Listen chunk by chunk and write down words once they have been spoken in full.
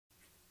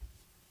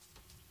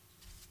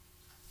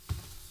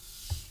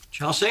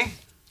Chelsea?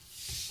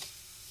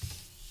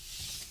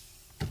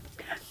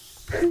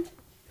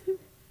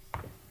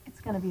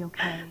 It's gonna be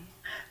okay.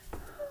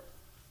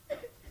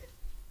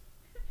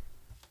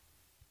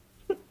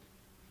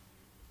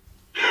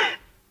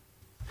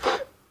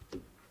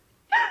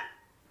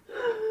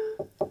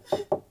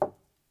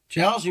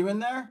 Chels, you in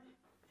there?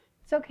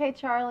 It's okay,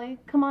 Charlie.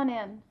 Come on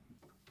in.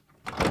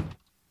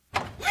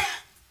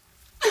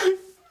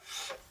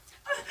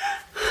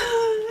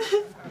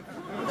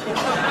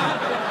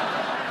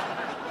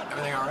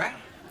 Everything all right?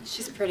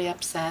 She's pretty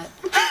upset.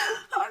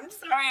 I'm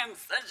sorry, I'm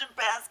such a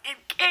basket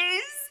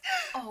case.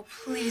 Oh,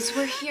 please,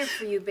 we're here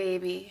for you,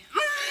 baby.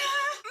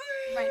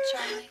 Right,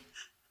 Charlie?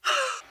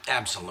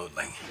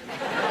 Absolutely.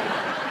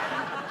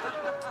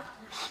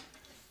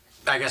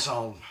 I guess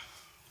I'll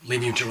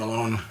leave you two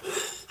alone.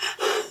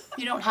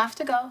 You don't have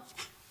to go.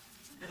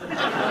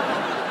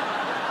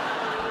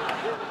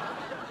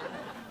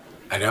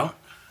 I don't?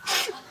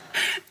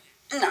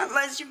 Not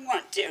unless you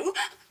want to.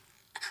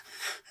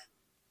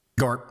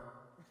 Gork,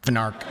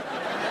 Finark,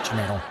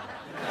 Schmiegel.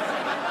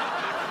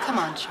 Come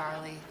on,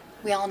 Charlie.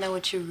 We all know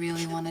what you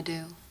really want to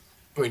do.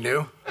 We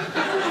do?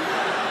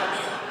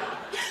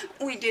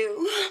 We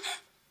do.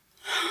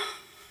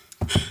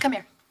 Come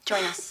here.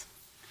 Join us.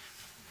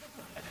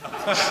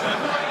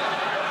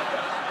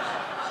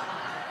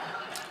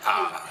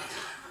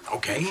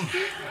 Okay.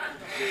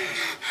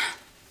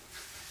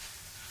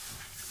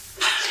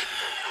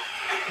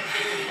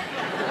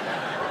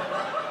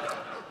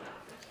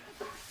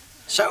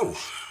 So,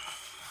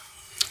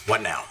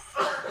 what now?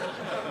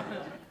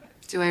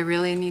 Do I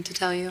really need to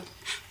tell you?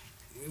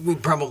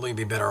 We'd probably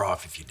be better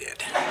off if you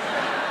did.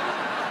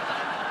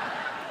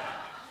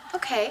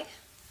 Okay.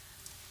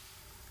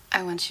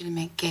 I want you to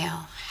make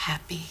Gail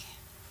happy.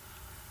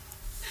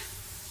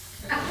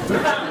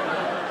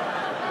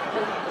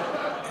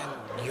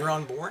 And you're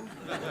on board?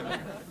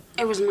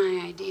 It was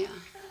my idea.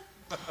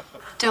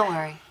 Don't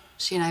worry.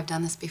 She and I have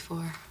done this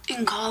before.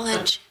 In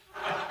college.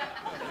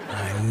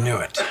 I knew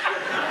it.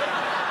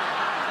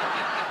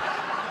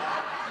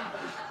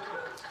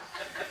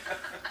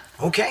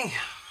 Okay,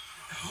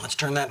 let's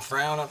turn that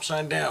frown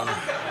upside down.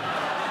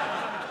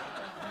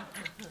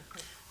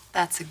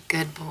 That's a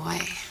good boy.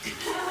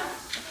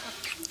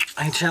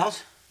 Hey,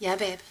 Chels, Yeah,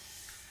 babe.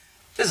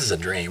 this is a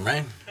dream,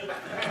 right?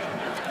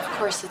 Of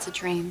course it's a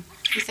dream.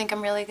 You think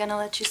I'm really gonna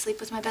let you sleep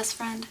with my best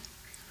friend?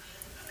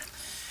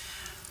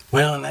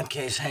 Well, in that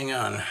case, hang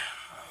on,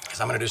 because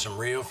I'm gonna do some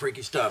real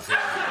freaky stuff here.